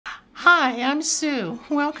Hi, I'm Sue.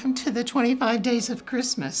 Welcome to the 25 Days of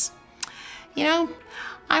Christmas.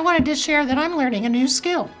 I wanted to share that I'm learning a new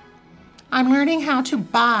skill. I'm learning how to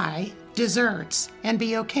buy desserts and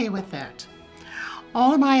be okay with that.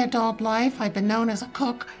 All of my adult life, I've been known as a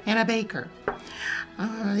cook and a baker.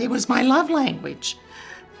 It was my love language.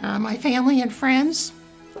 My family and friends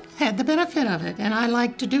had the benefit of it, and I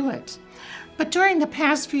liked to do it. But during the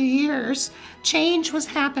past few years, change was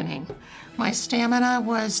happening. My stamina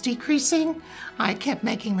was decreasing. I kept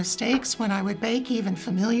making mistakes when I would bake, even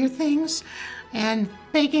familiar things. And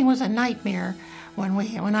baking was a nightmare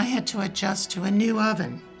when I had to adjust to a new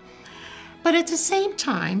oven. But at the same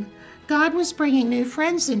time, God was bringing new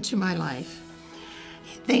friends into my life.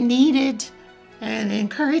 They needed an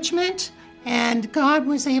encouragement, and God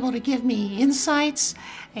was able to give me insights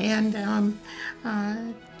and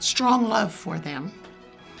strong love for them.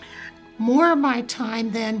 More of my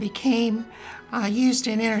time then became used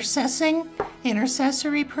in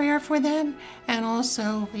intercessory prayer for them, and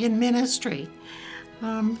also in ministry.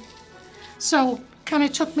 So kind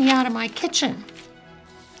of took me out of my kitchen.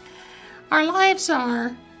 Our lives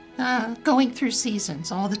are going through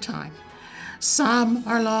seasons all the time. Some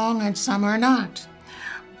are long and some are not,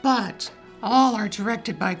 but all are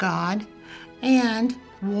directed by God and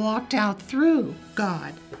walked out through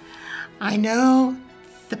God. I know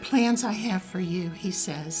the plans I have for you, he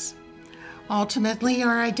says. Ultimately,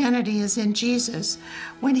 our identity is in Jesus.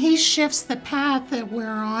 When he shifts the path that we're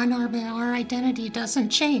on, our identity doesn't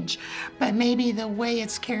change, but maybe the way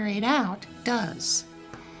it's carried out does.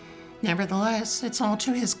 Nevertheless, it's all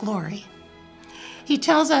to his glory. He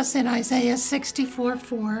tells us in Isaiah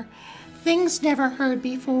 64:4, things never heard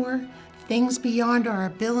before, things beyond our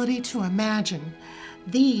ability to imagine.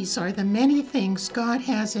 These are the many things God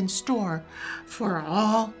has in store for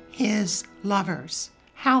all his lovers.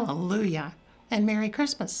 Hallelujah, and Merry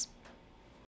Christmas.